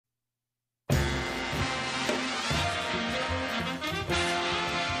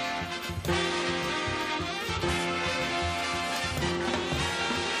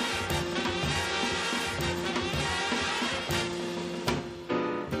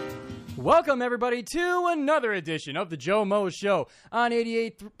Welcome, everybody, to another edition of the GioMoShow on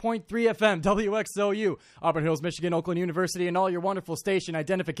 88.3 FM, WXOU, Auburn Hills, Michigan, Oakland University, and all your wonderful station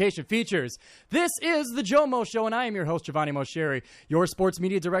identification features. This is the GioMoShow, and I am your host, Giovanni Mosheri, your sports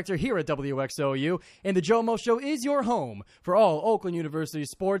media director here at WXOU, and the GioMoShow is your home for all Oakland University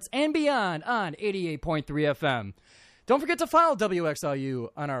sports and beyond on 88.3 FM. Don't forget to follow WXLU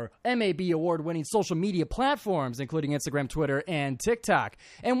on our MAB award-winning social media platforms, including Instagram, Twitter, and TikTok.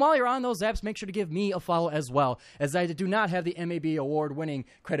 And while you're on those apps, make sure to give me a follow as well, as I do not have the MAB award-winning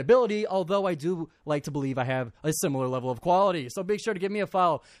credibility, although I do like to believe I have a similar level of quality. So be sure to give me a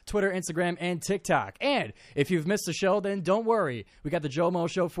follow, Twitter, Instagram, and TikTok. And if you've missed the show, then don't worry. We got the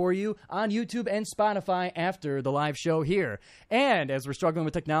GioMoShow for you on YouTube and Spotify after the live show here. And as we're struggling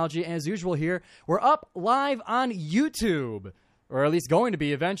with technology as usual here, we're up live on YouTube, or at least going to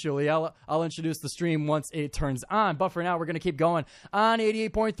be eventually. I'll introduce the stream once it turns on. But for now, we're going to keep going on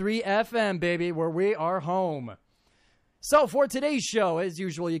 88.3 FM, baby, where we are home. So for today's show, as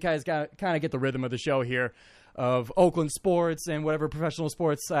usual, you guys kind of get the rhythm of the show here of Oakland sports and whatever professional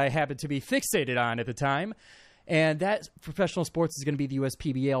sports I happen to be fixated on at the time. And that professional sports is going to be the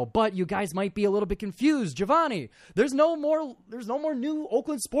USPBL. But you guys might be a little bit confused. Giovanni, there's no more new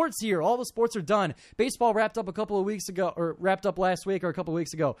Oakland sports here. All the sports are done. Baseball wrapped up wrapped up last week or a couple of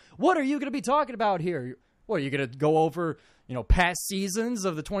weeks ago. What are you going to be talking about here? What, are you going to go over, past seasons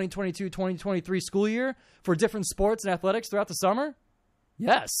of the 2022-2023 school year for different sports and athletics throughout the summer?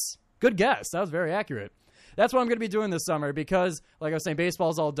 Yes. Good guess. That was very accurate. That's what I'm going to be doing this summer because, like I was saying,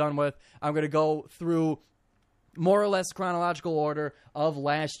 baseball's all done with. I'm going to go through more or less chronological order of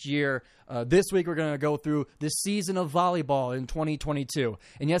last year. This week, we're going to go through the season of volleyball in 2022.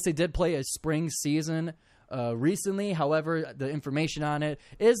 And yes, they did play a spring season recently. However, the information on it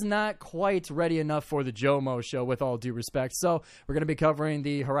is not quite ready enough for the GioMoShow, with all due respect. So we're going to be covering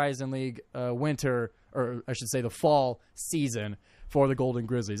the Horizon League winter, or I should say the fall season for the Golden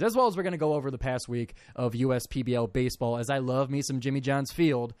Grizzlies, as well as we're going to go over the past week of USPBL baseball, as I love me some Jimmy John's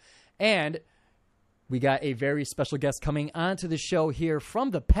Field. And we got a very special guest coming onto the show here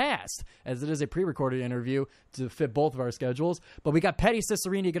from the past, as it is a pre-recorded interview to fit both of our schedules. But we got Patty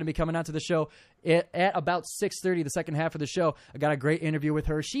Cicerini going to be coming onto the show at about 6:30, the second half of the show. I got a great interview with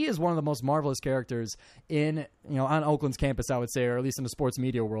her. She is one of the most marvelous characters on Oakland's campus, I would say, or at least in the sports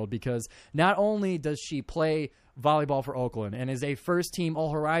media world, because not only does she play volleyball for Oakland and is a first-team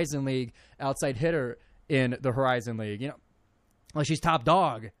All-Horizon League outside hitter in the Horizon League, like she's top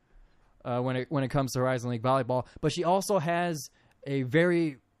dog when it comes to Horizon League volleyball, but she also has a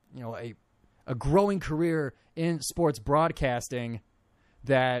very, a growing career in sports broadcasting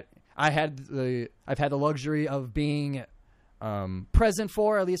that I've had the luxury of being present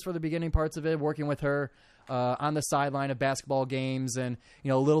for, at least for the beginning parts of it, working with her on the sideline of basketball games and,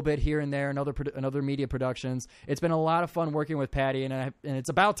 a little bit here and there and other media productions. It's been a lot of fun working with Patty, and it's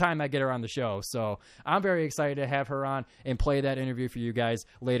about time I get her on the show. So I'm very excited to have her on and play that interview for you guys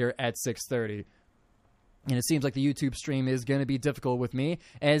later at 6:30. And it seems like the YouTube stream is going to be difficult with me,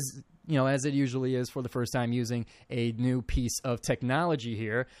 as it usually is for the first time using a new piece of technology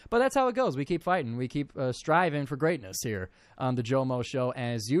here. But that's how it goes. We keep fighting. We keep striving for greatness here on the GioMoShow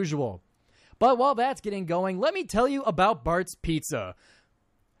as usual. But while that's getting going, let me tell you about Bart's Pizza.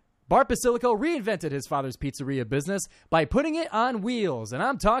 Bart Basilico reinvented his father's pizzeria business by putting it on wheels, and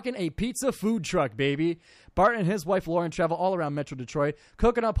I'm talking a pizza food truck, baby. Bart and his wife Lauren travel all around Metro Detroit,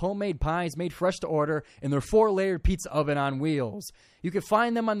 cooking up homemade pies made fresh to order in their 4-layered pizza oven on wheels. You can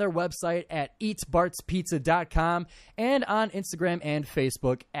find them on their website at eatbartspizza.com and on Instagram and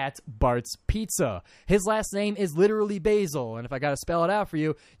Facebook at Bart's Pizza. His last name is literally Basil, and if I got to spell it out for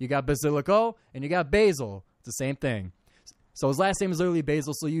you, you got Basilico and you got Basil. It's the same thing. So his last name is literally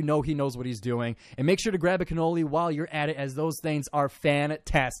Basil, so he knows what he's doing. And make sure to grab a cannoli while you're at it, as those things are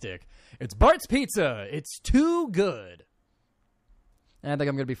fantastic. It's Bart's Pizza. It's too good. And I think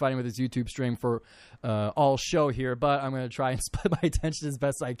I'm going to be fighting with his YouTube stream for all show here, but I'm going to try and split my attention as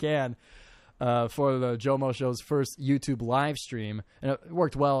best I can for the GioMoShow's first YouTube live stream. And it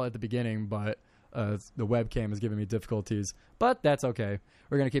worked well at the beginning, but the webcam is giving me difficulties, but that's okay.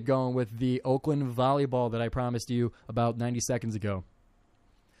 We're going to keep going with the Oakland Volleyball that I promised you about 90 seconds ago.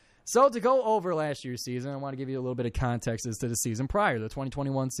 So to go over last year's season, I want to give you a little bit of context as to the season prior, the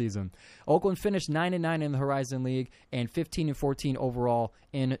 2021 season. Oakland finished 9-9 in the Horizon League and 15-14 overall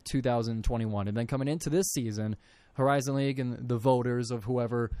in 2021. And then coming into this season, Horizon League and the voters of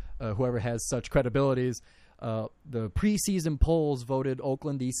whoever has such credibilities, the preseason polls voted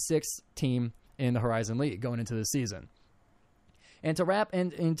Oakland the 6th team in the Horizon League going into the season. And to wrap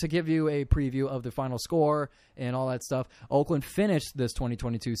and to give you a preview of the final score and all that stuff, Oakland finished this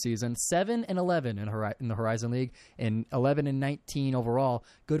 2022 season 7-11 in the Horizon League and 11-19 overall,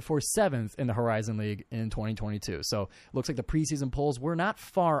 good for 7th in the Horizon League in 2022. So it looks like the preseason polls were not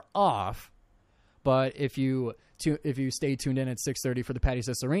far off. But if you stay tuned in at 6:30 for the Patty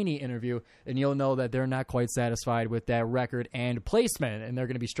Cesarini interview, then you'll know that they're not quite satisfied with that record and placement, and they're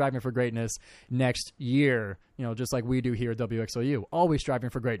going to be striving for greatness next year. Just like we do here at WXOU, always striving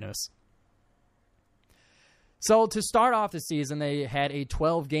for greatness. So to start off the season, they had a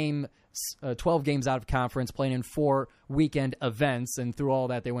 12 games out of conference, playing in 4 weekend events, and through all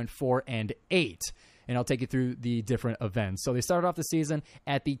that, they went 4-8. And I'll take you through the different events. So they started off the season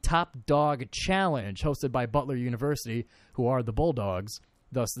at the Top Dog Challenge, hosted by Butler University, who are the Bulldogs,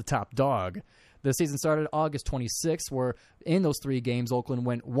 thus the top dog. The season started August 26th, where in those 3 games, Oakland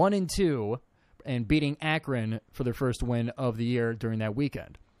went 1-2 and beating Akron for their first win of the year during that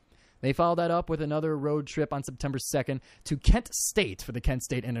weekend. They followed that up with another road trip on September 2nd to Kent State for the Kent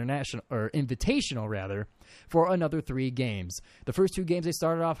State Invitational, for another 3 games. The first 2 games, they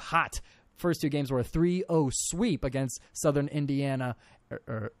started off hot. First 2 games were a 3-0 sweep against Southern Indiana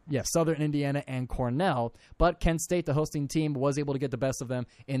and Cornell, but Kent State, the hosting team, was able to get the best of them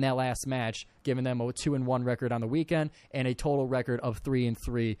in that last match, giving them a 2-1 record on the weekend and a total record of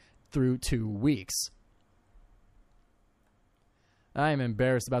 3-3 through 2 weeks. I am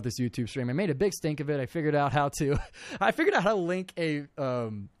embarrassed about this YouTube stream. I made a big stink of it. I figured out how to link a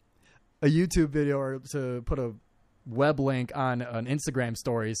YouTube video or to put a web link on an Instagram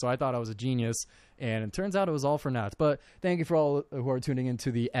story, so I thought I was a genius, and it turns out it was all for naught. But thank you for all who are tuning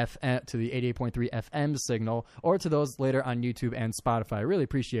into the 88.3 FM signal, or to those later on YouTube and Spotify. I really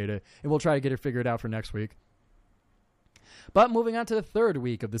appreciate it, and we'll try to get it figured out for next week. But moving on to the 3rd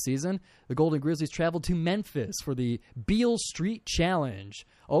week of the season, the Golden Grizzlies traveled to Memphis for the Beale Street Challenge.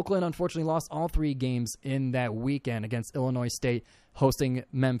 Oakland unfortunately lost all 3 games in that weekend against Illinois State, hosting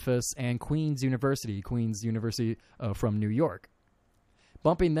Memphis, and Queens University from New York,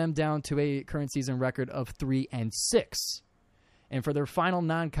 bumping them down to a current season record of 3-6. And for their final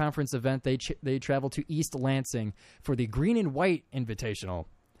non-conference event, they traveled to East Lansing for the Green and White Invitational.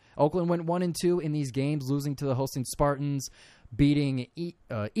 Oakland went 1-2 in these games, losing to the hosting Spartans, beating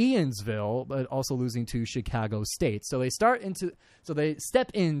Evansville, but also losing to Chicago State. So they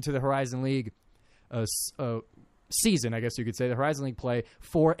step into the Horizon League season, I guess you could say, the Horizon League play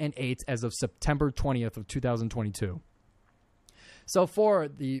 4-8 as of September 20th of 2022. So for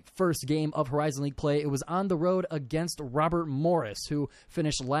the first game of Horizon League play, it was on the road against Robert Morris, who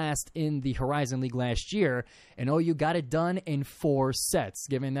finished last in the Horizon League last year, and OU got it done in 4 sets,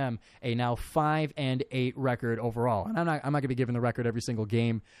 giving them a now 5-8 record overall. And I'm not going to be giving the record every single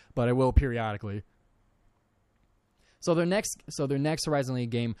game, but I will periodically. So their next Horizon League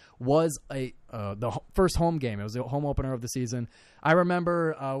game was the first home game. It was the home opener of the season. I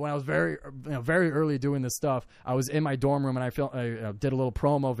remember when I was very early doing this stuff, I was in my dorm room and I did a little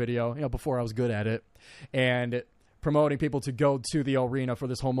promo video, before I was good at it, and promoting people to go to the arena for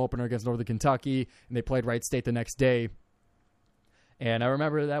this home opener against Northern Kentucky, and they played Wright State the next day. And I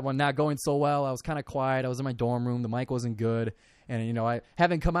remember that one not going so well. I was kind of quiet. I was in my dorm room. The mic wasn't good. And, I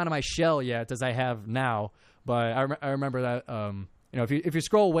haven't come out of my shell yet as I have now. But I remember that, if you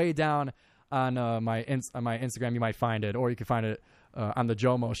scroll way down on my Instagram, you might find it. Or you can find it on the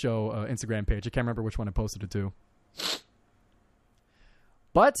GioMoShow Instagram page. I can't remember which one I posted it to.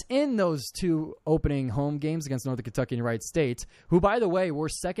 But in those 2 opening home games against Northern Kentucky and Wright State, who, by the way, were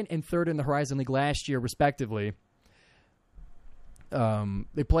 2nd and 3rd in the Horizon League last year, respectively,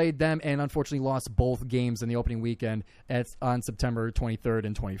 they played them and unfortunately lost both games in the opening weekend on September 23rd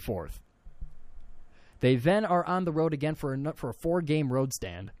and 24th. They then are on the road again for a 4-game road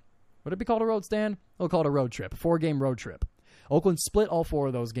stand. Would it be called a road stand? We'll call it a road trip, a 4-game road trip. Oakland split all 4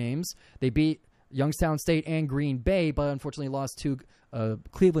 of those games. They beat Youngstown State and Green Bay, but unfortunately lost to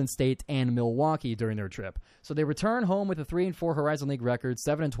Cleveland State and Milwaukee during their trip. So they return home with a 3-4 Horizon League record,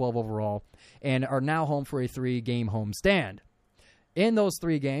 7-12 overall, and are now home for a 3-game home stand. In those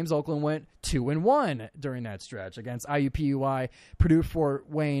 3 games, Oakland went 2-1 during that stretch against IUPUI, Purdue Fort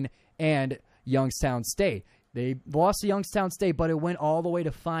Wayne, and Youngstown State. They lost to Youngstown State, but it went all the way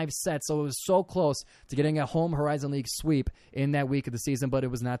to 5 sets, so it was so close to getting a home Horizon League sweep in that week of the season, but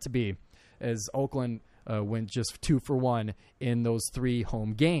it was not to be, as Oakland went just 2-1 in those 3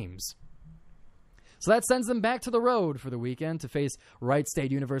 home games. So that sends them back to the road for the weekend to face Wright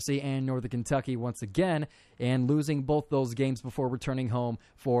State University and Northern Kentucky once again, and losing both those games before returning home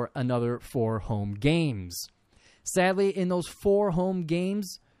for another 4 home games. Sadly, in those 4 home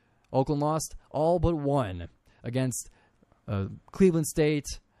games, Oakland lost all but one against Cleveland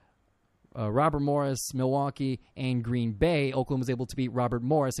State, Robert Morris, Milwaukee, and Green Bay. Oakland was able to beat Robert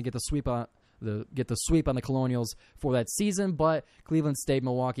Morris and get the sweep on the Colonials for that season, but Cleveland State,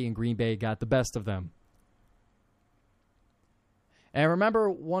 Milwaukee, and Green Bay got the best of them. And I remember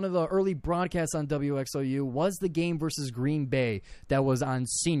one of the early broadcasts on WXOU was the game versus Green Bay that was on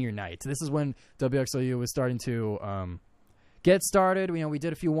senior night. This is when WXOU was starting to get started. You know, we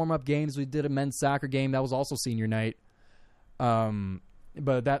did a few warm-up games. We did a men's soccer game. That was also senior night.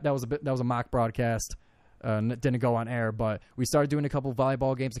 But that was a mock broadcast. Didn't go on air, but we started doing a couple of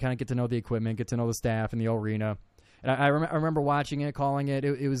volleyball games to kind of get to know the equipment, get to know the staff and the arena. And I remember watching it, calling it.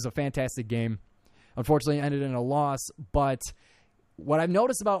 It was a fantastic game. Unfortunately, it ended in a loss, but what I've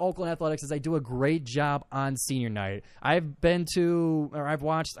noticed about Oakland Athletics is they do a great job on senior night. I've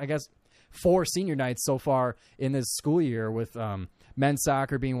watched, I guess, 4 senior nights so far in this school year, with men's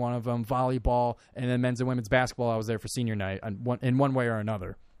soccer being one of them, volleyball, and then men's and women's basketball. I was there for senior night in one way or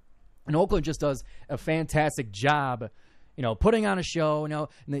another. And Oakland just does a fantastic job, you know, putting on a show. You know,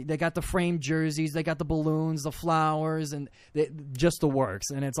 and they got the framed jerseys, they got the balloons, the flowers, and just the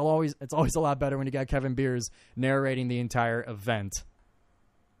works. And it's always a lot better when you got Kevin Beers narrating the entire event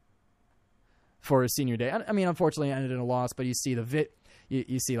for his senior day. I mean, unfortunately, it ended in a loss, but you see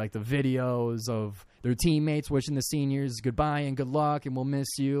you see like the videos of their teammates wishing the seniors goodbye and good luck, and we'll miss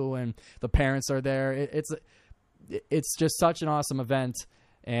you, and the parents are there. It's just such an awesome event,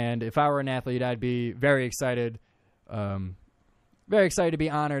 and if I were an athlete, I'd be very excited to be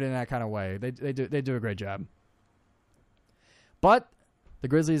honored in that kind of way. They do a great job. But the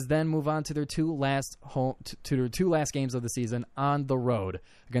Grizzlies then move on to their two last games of the season on the road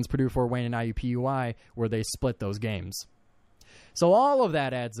against Purdue, Fort Wayne, and IUPUI, where they split those games. So all of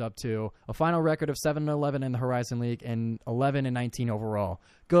that adds up to a final record of 7-11 in the Horizon League and 11-19 overall.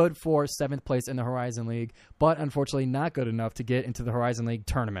 Good for 7th place in the Horizon League, but unfortunately not good enough to get into the Horizon League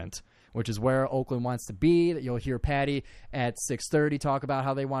tournament, which is where Oakland wants to be. You'll hear Patty at 6:30 talk about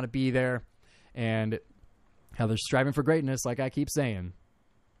how they want to be there and how they're striving for greatness, like I keep saying.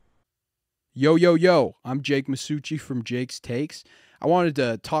 Yo, I'm Jake Masucci from Jake's Takes. I wanted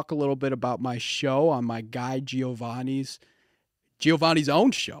to talk a little bit about my show on my guy Giovanni's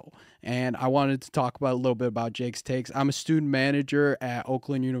own show, and I wanted to talk about a little bit about Jake's Takes. I'm a student manager at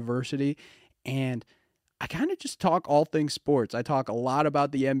Oakland University, and I kind of just talk all things sports. I talk a lot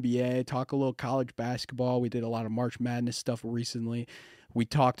about the NBA, talk a little college basketball. We did a lot of March Madness stuff recently. We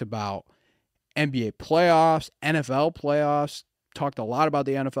talked about NBA playoffs, NFL playoffs, talked a lot about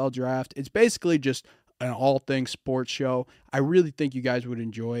the NFL draft. It's basically just an all things sports show. I really think you guys would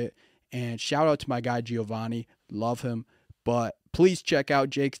enjoy it. And shout out to my guy Giovanni. Love him. But please check out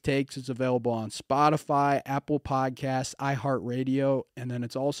Jake's Takes. It's available on Spotify, Apple Podcasts, iHeartRadio, and then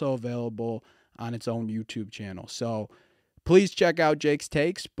it's also available on its own YouTube channel. So please check out Jake's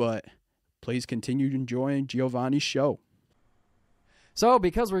Takes, but please continue enjoying Giovanni's show. So,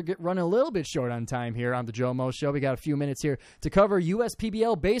 because we're running a little bit short on time here on the GioMoShow, we got a few minutes here to cover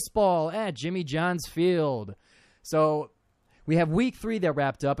USPBL baseball at Jimmy John's Field. So, we have Week 3 that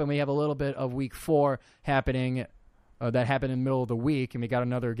wrapped up, and we have a little bit of Week 4 happening. That happened in the middle of the week, and we got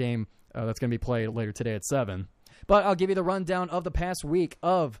another game that's going to be played later today at 7. But I'll give you the rundown of the past week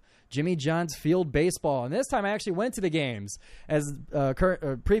of Jimmy John's Field baseball. And this time I actually went to the games. As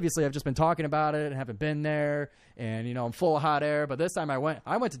previously I've just been talking about it and haven't been there. And, you know, I'm full of hot air. But this time I went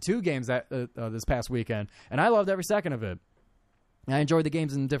to 2 games this past weekend. And I loved every second of it. I enjoyed the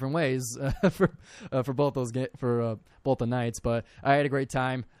games in different ways for both both the nights. But I had a great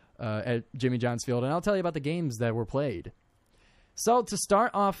time at Jimmy John's Field. And I'll tell you about the games that were played. So to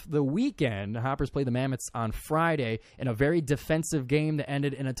start off the weekend, the Hoppers played the Mammoths on Friday in a very defensive game that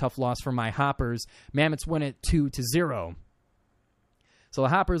ended in a tough loss for my Hoppers. Mammoths win it 2-0. So the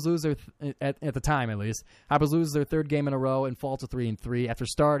Hoppers lose at the time at least. Hoppers lose their 3rd game in a row and fall to 3-3 after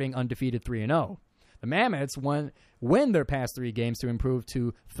starting undefeated 3-0. The Mammoths win their past 3 games to improve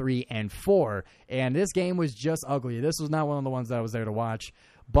to 3-4. And this game was just ugly. This was not one of the ones that I was there to watch.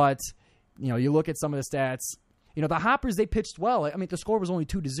 But, you know, you look at some of the stats. You know, the Hoppers, they pitched well. I mean, the score was only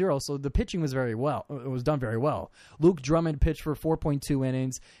 2-0, so the pitching was very well. It was done very well. Luke Drummond pitched for 4.2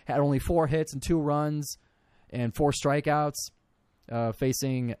 innings, had only 4 hits and 2 runs and 4 strikeouts,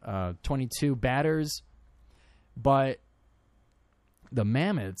 facing 22 batters. But the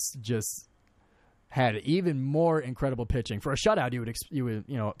Mammoths just had even more incredible pitching. For a shutout, you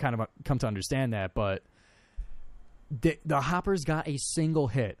would kind of come to understand that. But the Hoppers got a single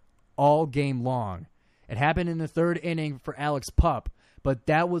hit all game long. It happened in the 3rd inning for Alex Pup, but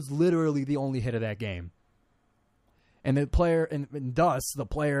that was literally the only hit of that game. And the player, and thus the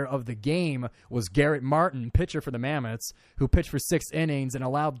player of the game was Garrett Martin, pitcher for the Mammoths, who pitched for 6 innings and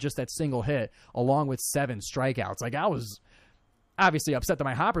allowed just that single hit, along with 7 strikeouts. Like, I was obviously upset that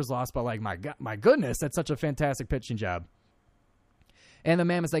my Hoppers lost, but like, my goodness, that's such a fantastic pitching job. And the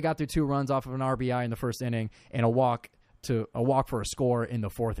Mammoths, they got through 2 runs off of an RBI in the first inning and a walk for a score in the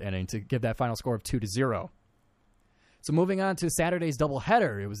 4th inning to give that final score of 2-0. So moving on to Saturday's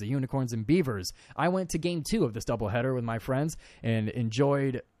doubleheader, it was the Unicorns and Beavers. I went to Game 2 of this doubleheader with my friends and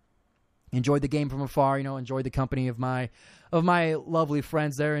enjoyed the game from afar. Enjoyed the company of my lovely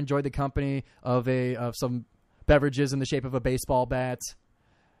friends there. Enjoyed the company of some beverages in the shape of a baseball bat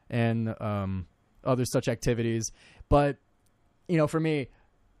and other such activities. But for me,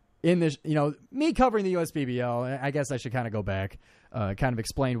 in this, me covering the USPBL, I guess I should kind of go back, kind of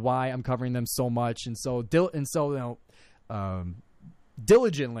explain why I'm covering them so much and so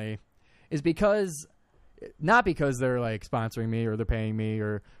diligently, is because, not because they're like sponsoring me or they're paying me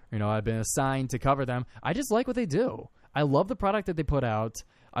or I've been assigned to cover them. I just like what they do. I love the product that they put out.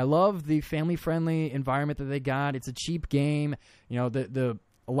 I love the family-friendly environment that they got. It's a cheap game. A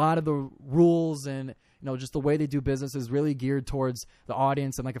lot of the rules and just the way they do business is really geared towards the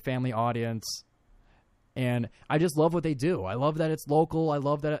audience and like a family audience. And I just love what they do. I love that it's local. I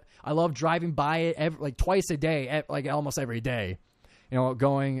love driving by it twice a day, almost every day.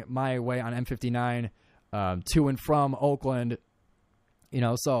 Going my way on M59 to and from Oakland.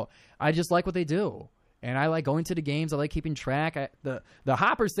 So I just like what they do. And I like going to the games. I like keeping track. The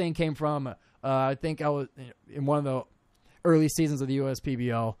Hoppers thing came from, I think I was in one of the early seasons of the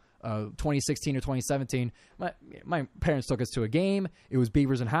USPBL, 2016 or 2017. My parents took us to a game. It was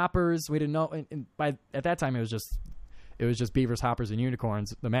Beavers and Hoppers. We didn't know. And at that time, it was just Beavers, Hoppers, and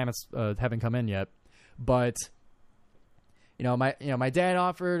Unicorns. The Mammoths haven't come in yet. But my dad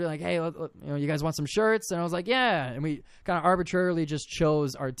offered like, hey, you guys want some shirts? And I was like, yeah. And we kind of arbitrarily just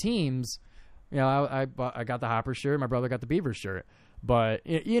chose our teams. I got the Hopper shirt. My brother got the Beavers shirt. But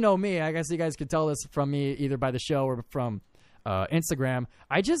me, I guess you guys could tell this from me either by the show or from Instagram.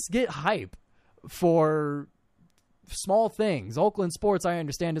 I just get hype for small things. Oakland sports, I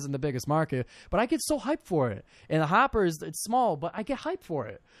understand, isn't the biggest market, but I get so hyped for it. And the Hoppers, it's small, but I get hyped for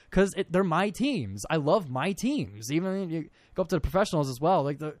it because they're my teams. I love my teams. Even you go up to the professionals as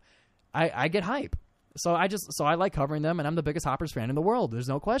well. I get hype. So I like covering them, and I'm the biggest Hoppers fan in the world. There's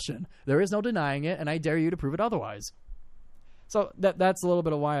no question. There is no denying it, and I dare you to prove it otherwise. So that's a little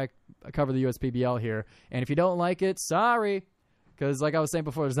bit of why I cover the USPBL here. And if you don't like it, sorry. Because like I was saying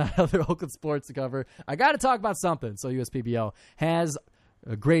before, there's not other Oakland sports to cover. I got to talk about something. So USPBL has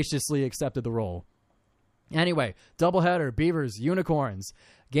graciously accepted the role. Anyway, doubleheader, Beavers, Unicorns.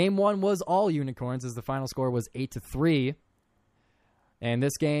 Game 1 was all Unicorns as the final score was 8-3. And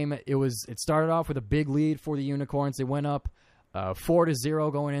this game, it started off with a big lead for the Unicorns. They went up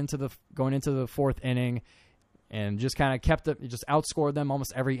 4-0 going into the 4th inning, and just kind of kept it. Just outscored them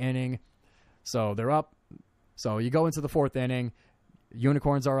almost every inning. So they're up. So you go into the 4th inning.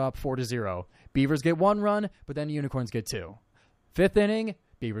 Unicorns are up 4-0. Beavers get 1 run, but then the Unicorns get 2. 5th inning,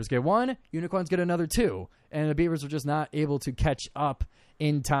 Beavers get 1. Unicorns get another 2, and the Beavers are just not able to catch up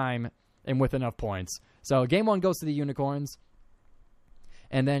in time and with enough points. So game 1 goes to the Unicorns.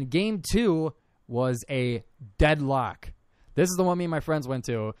 And then game 2 was a deadlock. This is the one me and my friends went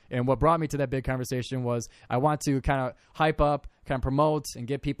to. And what brought me to that big conversation was I want to kind of hype up, kind of promote, and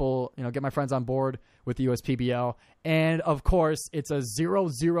get people, get my friends on board with the USPBL. And, of course, it's a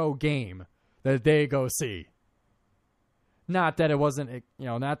 0-0 game that they go see. Not that it wasn't,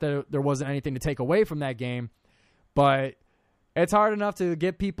 not that there wasn't anything to take away from that game. But it's hard enough to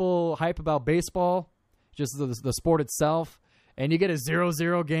get people hype about baseball, just the sport itself. And you get a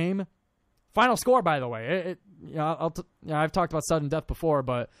 0-0 game. Final score, by the way. I've talked about sudden death before,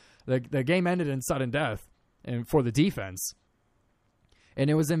 but the game ended in sudden death and for the defense. And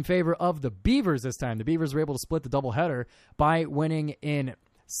it was in favor of the Beavers this time. The Beavers were able to split the doubleheader by winning in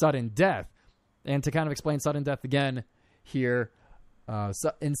sudden death. And to kind of explain sudden death again here,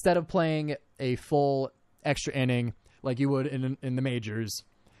 so instead of playing a full extra inning like you would in the majors,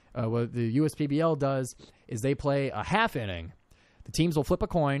 what the USPBL does is they play a half inning. The teams will flip a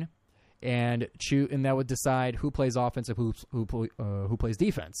coin and that would decide who plays offense and who plays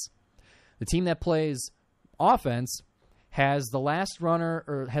defense. The team that plays offense has the last runner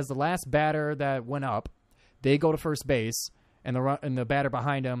or has the last batter that went up. They go to first base, and the batter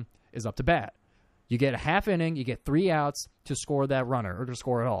behind them is up to bat. You get a half inning, you get 3 outs to score that runner or to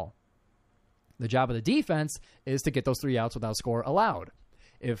score at all. The job of the defense is to get those 3 outs without score allowed.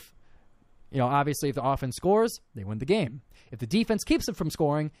 If Obviously, if the offense scores, they win the game. If the defense keeps it from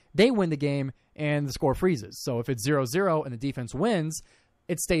scoring, they win the game, and the score freezes. So if it's 0-0 and the defense wins,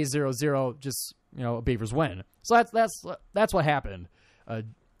 it stays 0-0, just, Beavers win. So that's what happened.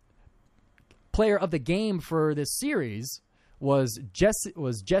 Player of the game for this series was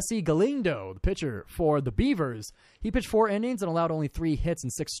Jesse Galindo, the pitcher for the Beavers. He pitched 4 innings and allowed only 3 hits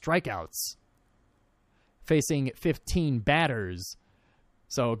and 6 strikeouts, facing 15 batters.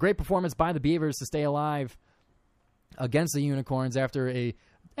 So a great performance by the Beavers to stay alive against the Unicorns after a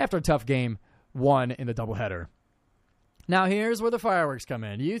tough game won in the doubleheader. Now here's where the fireworks come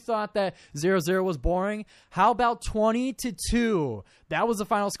in. You thought that 0-0 was boring. How about 20-2? That was the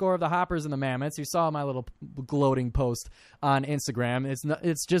final score of the Hoppers and the Mammoths. You saw my little gloating post on Instagram.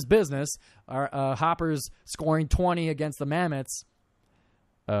 It's just business. Our Hoppers scoring 20 against the Mammoths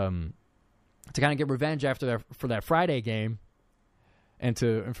to kind of get revenge for that Friday game, and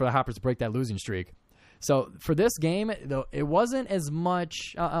for the Hoppers to break that losing streak. So for this game, though, it wasn't as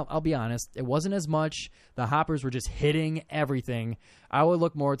much. I'll be honest. It wasn't as much. The Hoppers were just hitting everything. I would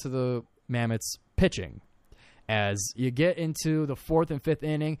look more to the Mammoths pitching as you get into the 4th and 5th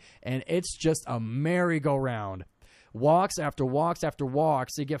inning, and it's just a merry-go-round. Walks after walks after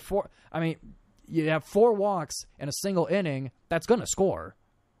walks. You get 4. You have 4 walks in a single inning. That's going to score.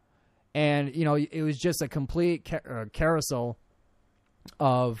 And it was just a complete carousel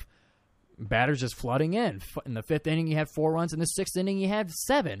of batters just flooding in. In the 5th inning, you had 4 runs. In the 6th inning, you had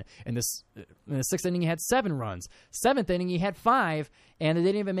 7. In the 6th inning, you had 7 runs. 7th inning, you had 5, and they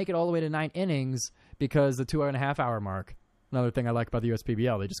didn't even make it all the way to 9 innings because the 2.5 hour mark. Another thing I like about the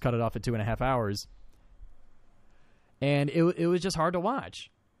USPBL, they just cut it off at 2.5 hours. And it was just hard to watch.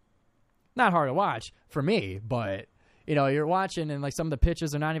 Not hard to watch for me, but you're watching and some of the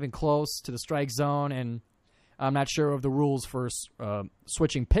pitches are not even close to the strike zone, and I'm not sure of the rules for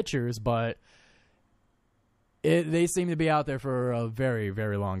switching pitchers, but they seem to be out there for a very,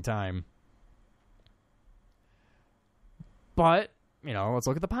 very long time. But, let's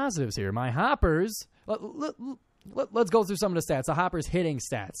look at the positives here. My Hoppers, let's go through some of the stats. The Hoppers hitting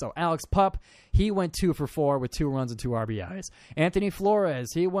stats. So Alex Pup, he went 2 for 4 with 2 runs and 2 RBIs. Anthony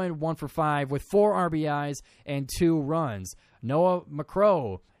Flores, he went 1 for 5 with 4 RBIs and 2 runs. Noah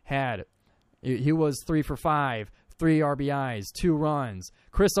McCrow he was 3 for 5, 3 RBIs, 2 runs.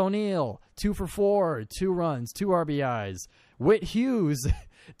 Chris O'Neill, 2 for 4, 2 runs, 2 RBIs. Whit Hughes,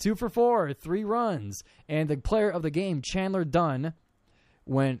 2 for 4, 3 runs. And the player of the game, Chandler Dunn,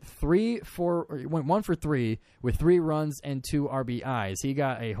 went 1 for 3 with 3 runs and 2 RBIs. He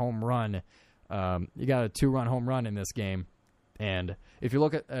got a home run. He got a 2-run home run in this game. And if you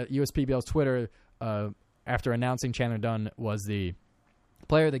look at USPBL's Twitter, after announcing Chandler Dunn was the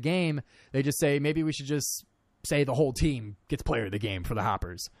player of the game, they just say maybe we should just say the whole team gets player of the game for the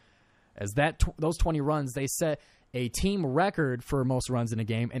Hoppers. As those 20 runs, they set a team record for most runs in a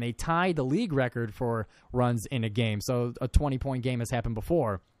game, and they tied the league record for runs in a game. So a 20-point game has happened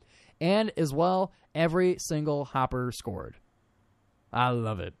before. And as well, every single Hopper scored. I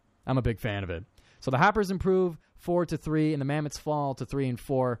love it. I'm a big fan of it. So the Hoppers improve 4-3, and the Mammoths fall to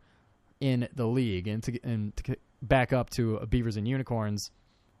 3-4 in the league, and to back up to Beavers and Unicorns.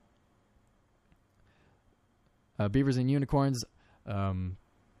 Beavers and Unicorns,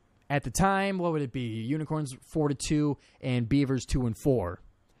 at the time, what would it be? Unicorns 4-2 and Beavers 2-4.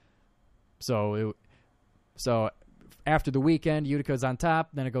 So after the weekend, Utica's on top.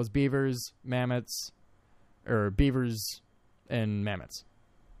 Then it goes Beavers, Mammoths, or Beavers and Mammoths.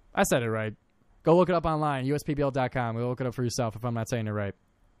 I said it right. Go look it up online, USPBL.com. Go look it up for yourself if I'm not saying it right.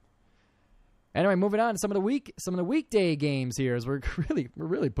 Anyway, moving on to some of the weekday games here, as we're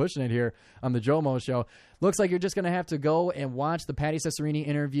really pushing it here on the GioMoShow. Looks like you're just going to have to go and watch the Patty Cesarini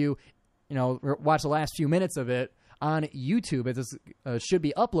interview, watch the last few minutes of it on YouTube. It should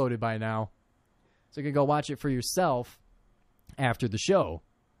be uploaded by now, so you can go watch it for yourself after the show.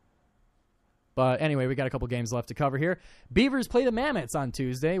 But anyway, we got a couple games left to cover here. Beavers play the Mammoths on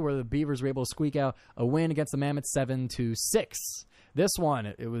Tuesday, where the Beavers were able to squeak out a win against the Mammoths 7-6. This one,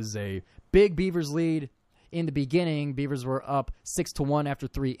 it was a big Beavers lead in the beginning. Beavers were up 6-1 after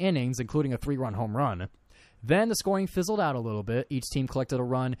 3 innings, including a 3-run home run. Then the scoring fizzled out a little bit. Each team collected a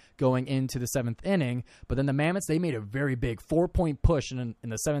run going into the 7th inning. But then the Mammoths, they made a very big 4-point push in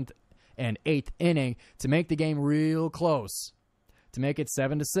the 7th and 8th inning to make the game real close, to make it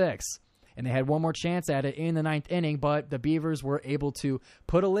 7-6. And they had one more chance at it in the 9th inning, but the Beavers were able to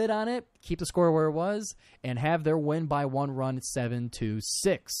put a lid on it, keep the score where it was, and have their win by 1 run, 7-6.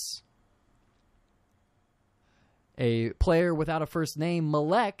 A player without a first name,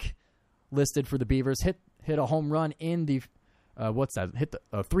 Malek, listed for the Beavers, hit a home run in the hit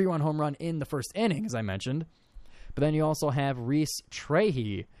a 3-run home run in the first inning, as I mentioned. But then you also have Reese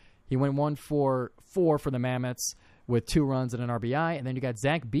Trahey. He went 1 for 4 for the Mammoths with 2 runs and an RBI. And then you got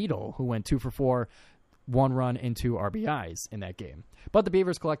Zach Beadle, who went 2 for 4, 1 run and 2 RBIs in that game. But the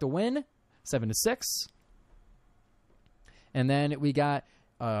Beavers collect a win, 7-6. And then we got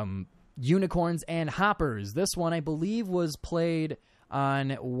Unicorns and Hoppers. This one, I believe, was played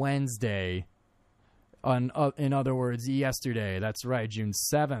on Wednesday. In other words, yesterday. That's right, June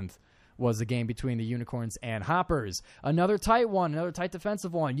 7th was the game between the Unicorns and Hoppers. Another tight one, another tight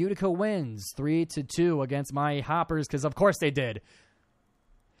defensive one. Utica wins 3-2 against my Hoppers, because of course they did.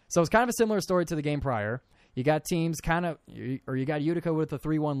 So it's kind of a similar story to the game prior. You got teams you got Utica with a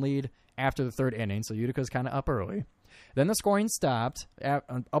 3-1 lead after the third inning, so Utica's kind of up early. Then the scoring stopped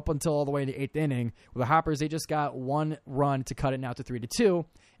up until all the way to the 8th inning. With the Hoppers, they just got 1 run to cut it now to 3-2,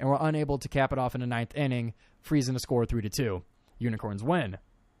 and were unable to cap it off in the 9th inning, freezing the score 3-2. Unicorns win.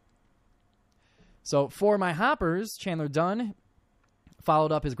 So for my Hoppers, Chandler Dunn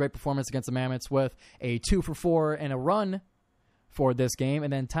followed up his great performance against the Mammoths with a 2 for 4 and a run for this game.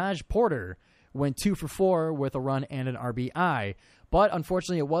 And then Taj Porter went 2 for 4 with a run and an RBI. But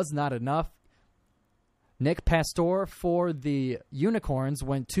unfortunately, it was not enough. Nick Pastor for the Unicorns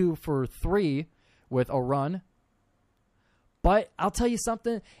went 2 for 3 with a run. But I'll tell you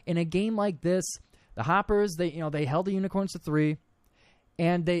something, in a game like this, the Hoppers, they held the Unicorns to 3.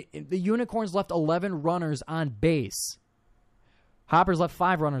 And the Unicorns left 11 runners on base. Hoppers left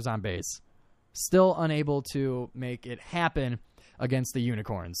 5 runners on base. Still unable to make it happen against the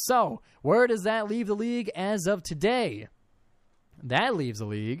Unicorns. So, where does that leave the league as of today? That leaves the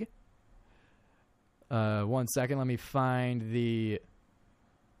league. 1 second. Let me find the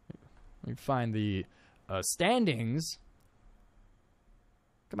standings.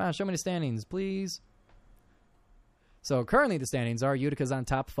 Come on, show me the standings, please. So currently the standings are Utica's on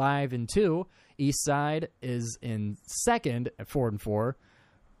top 5-2. East Side is in second at 4-4.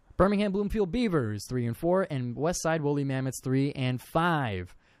 Birmingham Bloomfield Beavers 3-4, and West Side Woolly Mammoths 3-5.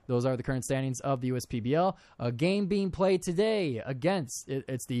 Those are the current standings of the USPBL. A game being played today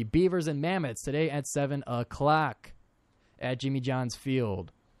it's the Beavers and Mammoths today at 7 o'clock at Jimmy John's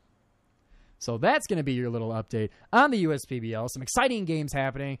Field. So that's going to be your little update on the USPBL. Some exciting games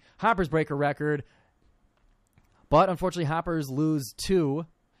happening. Hoppers break a record. But unfortunately, Hoppers lose 2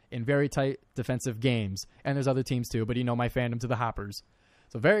 in very tight defensive games. And there's other teams too, but you know my fandom to the Hoppers.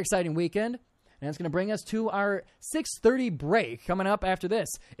 So very exciting weekend. And it's going to bring us to our 6:30 break. Coming up after this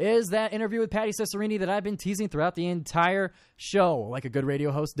is that interview with Patty Cesarini that I've been teasing throughout the entire show, like a good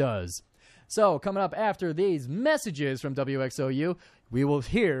radio host does. So coming up after these messages from WXOU, we will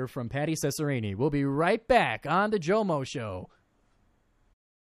hear from Patty Cesarini. We'll be right back on the GioMo Show.